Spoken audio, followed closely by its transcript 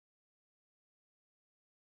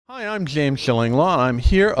Hi, I'm James Shillinglaw, and I'm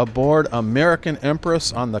here aboard American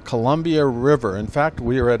Empress on the Columbia River. In fact,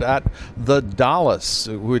 we are at the Dallas,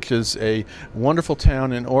 which is a wonderful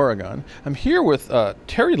town in Oregon. I'm here with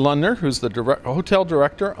Terry Lundner, who's the hotel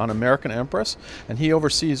director on American Empress, and he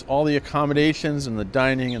oversees all the accommodations and the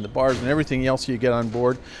dining and the bars and everything else you get on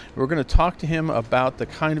board. We're going to talk to him about the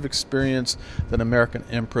kind of experience that American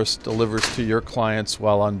Empress delivers to your clients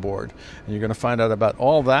while on board. And you're going to find out about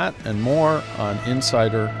all that and more on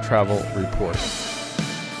Insider Travel Report.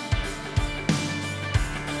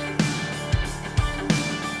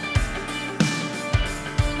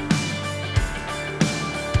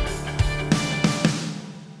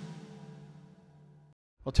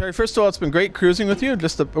 Well, Terry, first of all, it's been great cruising with you.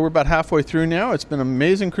 We're about halfway through now. It's been an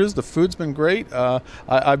amazing cruise. The food's been great.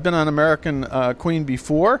 I've been on American Queen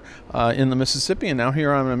before in the Mississippi, and now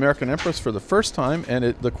here on American Empress for the first time,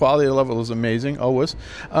 and the quality level is amazing, always.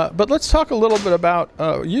 But let's talk a little bit about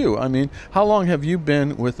you. I mean, how long have you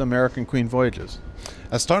been with American Queen Voyages?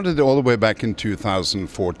 I started all the way back in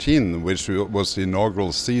 2014, which was the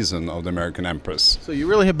inaugural season of the American Empress. So you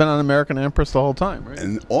really have been on American Empress the whole time, right?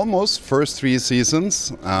 And almost first 3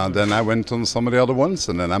 seasons. Then I went on some of the other ones,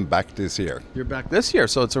 and then I'm back this year. You're back this year,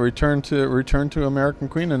 so it's a return to American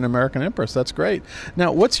Queen and American Empress. That's great.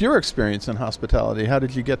 Now, what's your experience in hospitality? How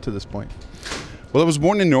did you get to this point? Well, I was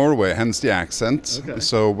born in Norway, hence the accent. Okay.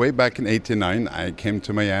 So way back in '89, I came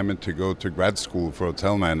to Miami to go to grad school for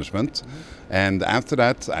hotel management. And after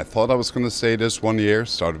that, I thought I was going to stay this 1 year,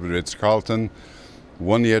 started with Ritz-Carlton.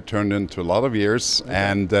 1 year turned into a lot of years. Okay.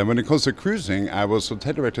 And when it comes to cruising, I was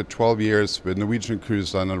hotel director 12 years with Norwegian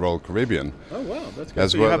Cruise Line and Royal Caribbean. Oh, wow. That's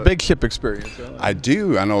good. So you have big ship experience. I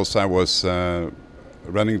do. And also I was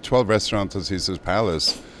running 12 restaurants at Caesar's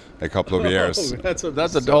Palace a couple of years. That's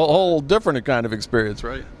a whole different kind of experience,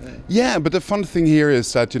 right? Yeah, but the fun thing here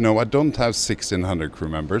is that, I don't have 1,600 crew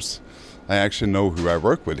members. I actually know who I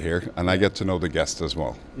work with here, and I get to know the guests as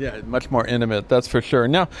well. Yeah, much more intimate, that's for sure.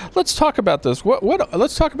 Now, let's talk about this.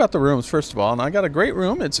 Let's talk about the rooms first of all. And I got a great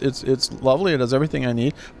room. It's lovely. It has everything I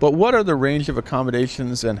need. But what are the range of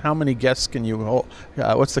accommodations, and how many guests can you hold?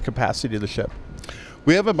 What's the capacity of the ship?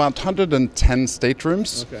 We have about 110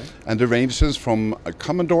 staterooms, okay. And the ranges from a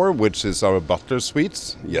Commodore, which is our butler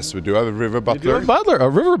suites. Yes, we do have a river butler. You do a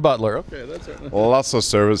river butler. Okay, that's it. Lots of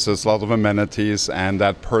services, a lot of amenities, and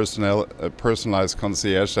that personalized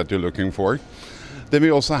concierge that you're looking for. Then we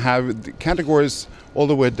also have the categories all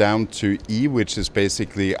the way down to E, which is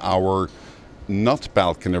basically our not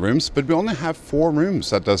balcony rooms, but we only have 4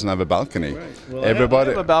 rooms that doesn't have a balcony. Right. Well,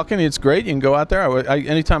 everybody I have a balcony. It's great. You can go out there.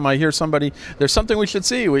 Anytime I hear somebody, there's something we should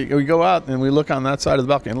see, we go out and we look on that side of the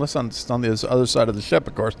balcony, unless on the other side of the ship,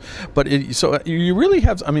 of course. But so you really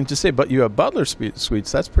have, but you have butler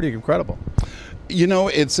suites. That's pretty incredible.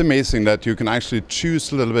 It's amazing that you can actually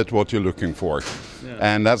choose a little bit what you're looking for. Yeah.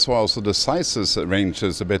 And that's why also the sizes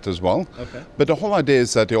ranges a bit as well. Okay. But the whole idea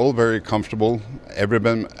is that they're all very comfortable.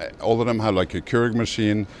 All of them have like a Keurig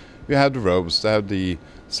machine. You have the robes, they have the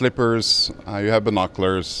slippers, you have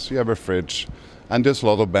binoculars, you have a fridge. And there's a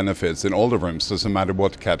lot of benefits in all the rooms. Doesn't matter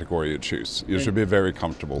what category you choose. You should be very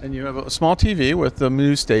comfortable. And you have a small TV with the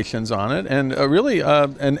news stations on it. And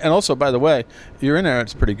and also, by the way, your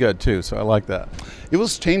internet's pretty good too, so I like that. It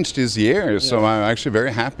was changed this year, so I'm actually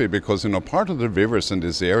very happy because, part of the rivers in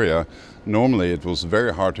this area, normally it was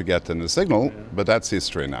very hard to get any signal, but that's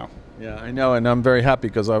history now. Yeah, I know, and I'm very happy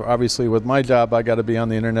because obviously with my job, I got to be on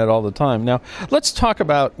the internet all the time. Now, let's talk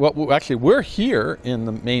about we're here in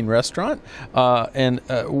the main restaurant, and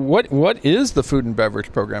what is the food and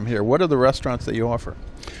beverage program here? What are the restaurants that you offer?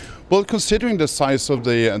 Well, considering the size of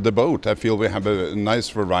the boat, I feel we have a nice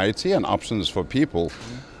variety and options for people.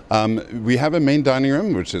 Mm-hmm. We have a main dining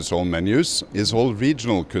room, which is all menus, is all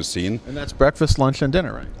regional cuisine. And that's breakfast, lunch, and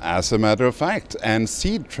dinner, right? As a matter of fact. And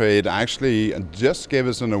Seed Trade actually just gave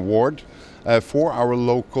us an award for our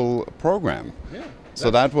local program. Yeah.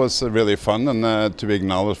 So that was really fun and to be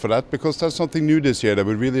acknowledged for that, because that's something new this year, that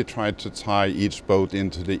we really tried to tie each boat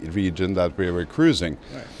into the region that we were cruising.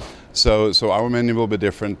 Right. So our menu will be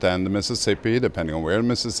different than the Mississippi, depending on where in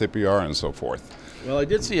Mississippi you are and so forth. Well, I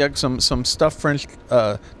did see some stuffed French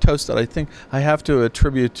toast that I think I have to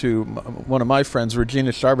attribute to one of my friends,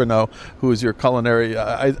 Regina Charbonneau, who is your culinary.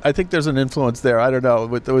 I think there's an influence there. I don't know,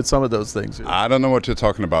 with some of those things. I don't know what you're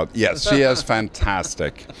talking about. Yes, she is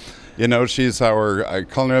fantastic. She's our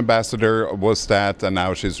culinary ambassador, was that, and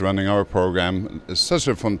now she's running our program. Such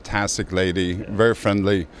a fantastic lady, very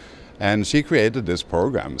friendly. And she created this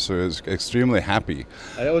program, so I was extremely happy.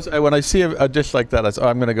 When I see a dish like that, I say,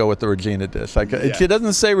 I'm going to go with the Regina dish. She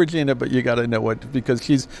doesn't say Regina, but you got to know what, because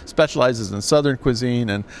she specializes in Southern cuisine,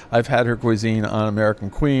 and I've had her cuisine on American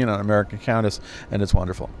Queen, on American Countess, and it's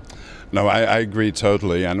wonderful. No, I agree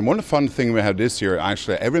totally. And one fun thing we have this year,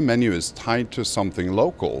 actually, every menu is tied to something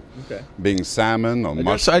local, being salmon or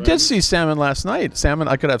mushroom. I did see salmon last night. Salmon,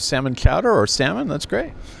 I could have salmon chowder or salmon. That's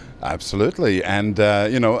great. Absolutely, and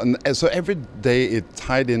so every day it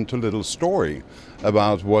tied into a little story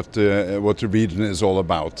about what the region is all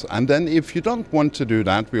about. And then if you don't want to do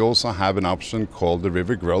that, we also have an option called the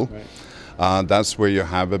River Grill. Right. That's where you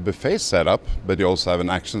have a buffet set up, but you also have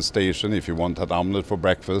an action station if you want that omelette for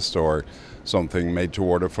breakfast or something made to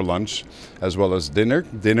order for lunch, as well as dinner.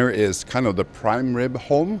 Dinner is kind of the prime rib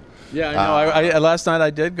home. Yeah, I know. Last night I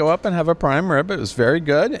did go up and have a prime rib. It was very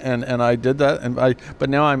good, and I did that. But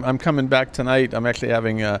now I'm coming back tonight. I'm actually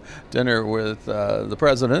having dinner with the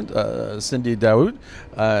president, Cindy Daoud,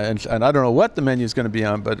 and I don't know what the menu is going to be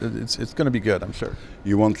on, but it's going to be good, I'm sure.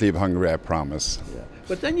 You won't leave hungry, I promise. Yeah.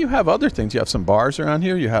 But then you have other things. You have some bars around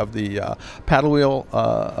here. You have the paddle wheel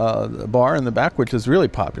bar in the back, which is really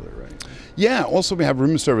popular, right? Yeah, also we have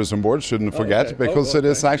room service on board, shouldn't forget, because it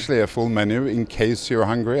is actually a full menu in case you're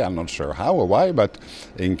hungry. I'm not sure how or why, but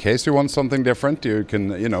in case you want something different, you can,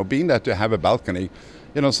 being that you have a balcony,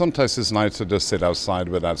 sometimes it's nice to just sit outside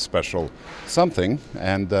with that special something,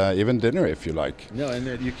 and even dinner if you like. No, and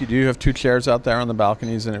you do have two chairs out there on the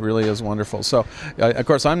balconies, and it really is wonderful. So, of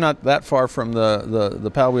course, I'm not that far from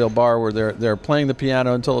the paddle wheel bar where they're playing the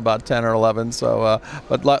piano until about 10 or 11. So,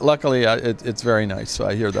 but luckily, it's very nice. So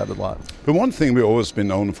I hear that a lot. But one thing we've always been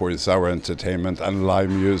known for is our entertainment and live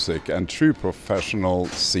music and true professional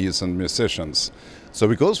seasoned musicians.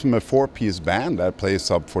 So it goes from a 4-piece band that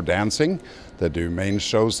plays up for dancing. They do main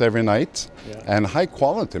shows every night, and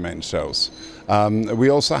high-quality main shows. We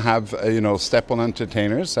also have, step-on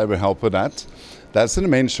entertainers that will help with that. That's in the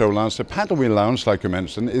main show lounge. The paddle wheel lounge, like you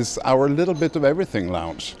mentioned, is our little bit of everything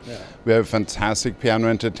lounge. Yeah. We have a fantastic piano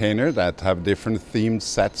entertainer that have different themed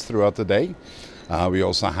sets throughout the day. We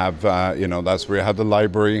also have, that's where you have the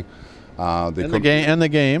library. The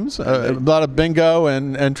games, a lot of bingo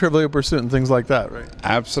and Trivial Pursuit and things like that, right?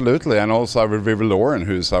 Absolutely, and also our River Lauren,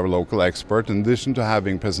 who's our local expert. In addition to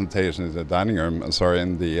having presentations in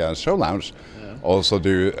the show lounge, also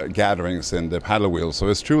do gatherings in the paddle wheel. So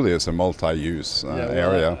it's truly a multi-use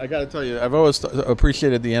area. I got to tell you, I've always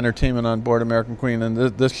appreciated the entertainment on board American Queen, and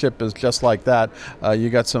this ship is just like that. You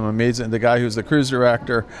got some amazing. The guy who's the cruise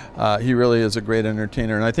director, he really is a great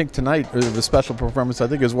entertainer. And I think tonight the special performance. I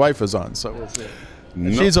think his wife is on, so we'll see.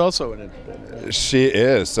 She's also an entertainer. She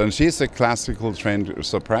is, and she's a classical trained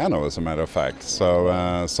soprano, as a matter of fact.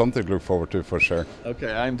 So something to look forward to for sure. Okay,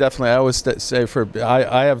 I always say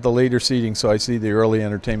I have the later seating, so I see the early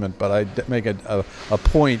entertainment, but I make a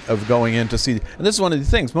point of going in to see. And this is one of the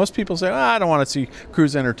things most people say, I don't want to see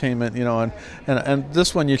cruise entertainment, and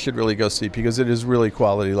this one you should really go see because it is really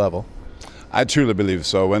quality level. I truly believe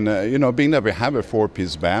so, and being that we have a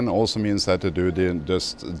 4-piece band also means that they do the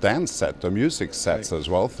dance set, the music sets as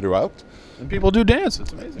well throughout. And people do dance,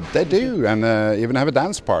 it's amazing. They do, and even have a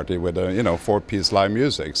dance party with 4-piece live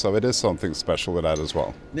music, so it is something special with that as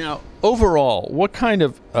well. Now, overall, what kind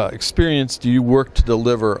of experience do you work to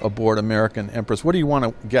deliver aboard American Empress? What do you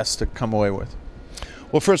want guests to come away with?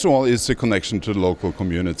 Well, first of all, it's the connection to the local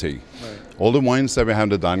community. Right. All the wines that we have in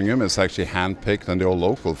the dining room is actually hand-picked, and they're all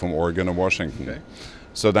local from Oregon and Washington. Okay.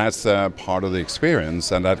 So that's part of the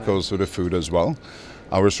experience, and that goes with the food as well.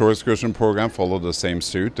 Our shore excursion program followed the same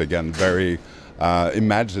suit. Again, very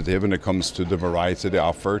imaginative when it comes to the variety they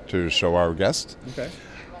offer to show our guests. Okay.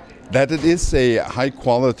 That it is a high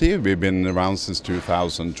quality. We've been around since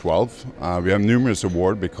 2012. We have numerous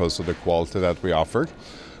awards because of the quality that we offer.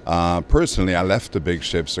 Personally, I left the big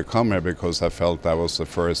ships to come here because I felt that was the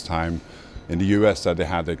first time in the U.S. that they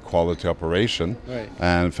had a quality operation, right,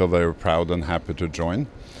 and feel very proud and happy to join.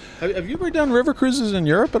 Have you ever done river cruises in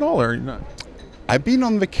Europe at all, or not? I've been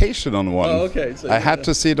on vacation on one. Oh, okay. So I had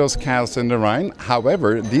to see those cals in the Rhine.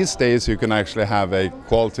 However, these days you can actually have a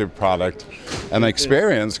quality product and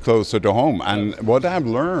experience closer to home. And what I've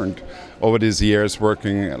learned over these years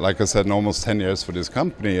working, like I said, almost 10 years for this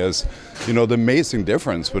company is, the amazing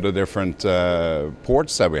difference with the different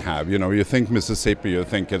ports that we have. You think Mississippi, you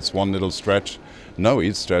think it's one little stretch. no,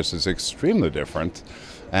 each stretch is extremely different.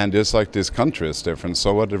 And just like this country is different,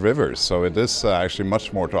 so are the rivers. So it is actually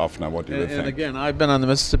much more often than what you would think. And again, I've been on the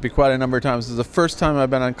Mississippi quite a number of times. This is the first time I've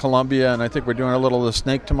been on Columbia, and I think we're doing a little of the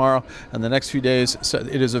Snake tomorrow and the next few days. So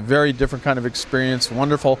it is a very different kind of experience.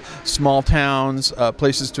 Wonderful small towns,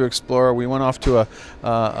 places to explore. We went off to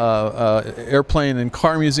a airplane and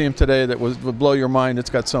car museum today that would blow your mind. It's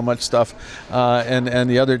got so much stuff. And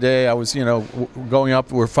the other day I was, going up.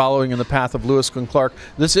 We're following in the path of Lewis and Clark.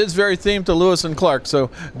 This is very themed to Lewis and Clark. So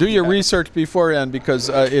do your research beforehand, because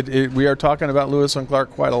we are talking about Lewis and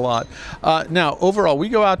Clark quite a lot. Now, overall, we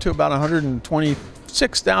go out to about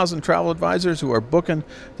 126,000 travel advisors who are booking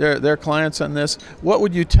their clients on this. What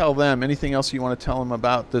would you tell them? Anything else you want to tell them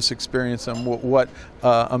about this experience and what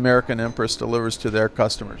American Empress delivers to their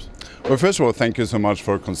customers? Well, first of all, thank you so much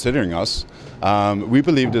for considering us. We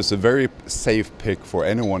believe this is a very safe pick for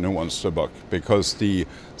anyone who wants to book, because the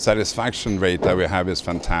satisfaction rate that we have is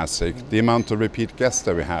fantastic. The amount of repeat guests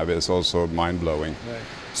that we have is also mind-blowing. Right.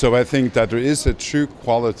 So I think that there is a true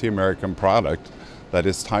quality American product that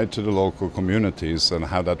is tied to the local communities and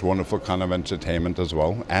have that wonderful kind of entertainment as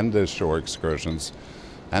well, and the shore excursions,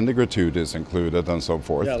 and the gratuities included and so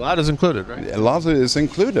forth. Yeah, a lot is included, right? A lot is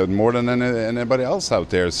included, more than anybody else out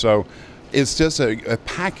there. So it's just a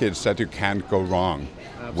package that you can't go wrong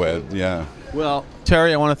with. Yeah. Well,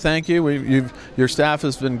 Terry, I want to thank you. Your staff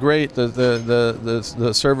has been great.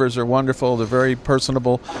 The servers are wonderful. They're very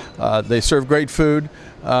personable. They serve great food.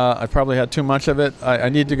 I probably had too much of it. I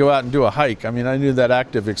need to go out and do a hike. I mean, I knew that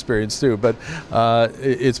active experience too, but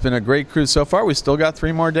it's been a great cruise so far. We still got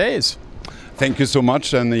 3 more days. Thank you so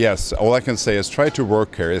much. And yes, all I can say is try to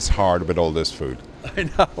work here. It's hard with all this food. I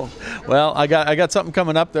know. Well, I got something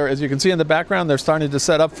coming up there. As you can see in the background, they're starting to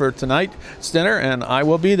set up for tonight's dinner, and I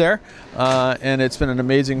will be there. And it's been an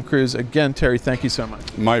amazing cruise. Again, Terry, thank you so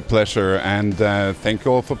much. My pleasure, and thank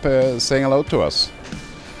you all for saying hello to us.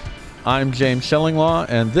 I'm James Shillinglaw,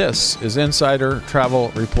 and this is Insider Travel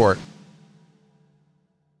Report.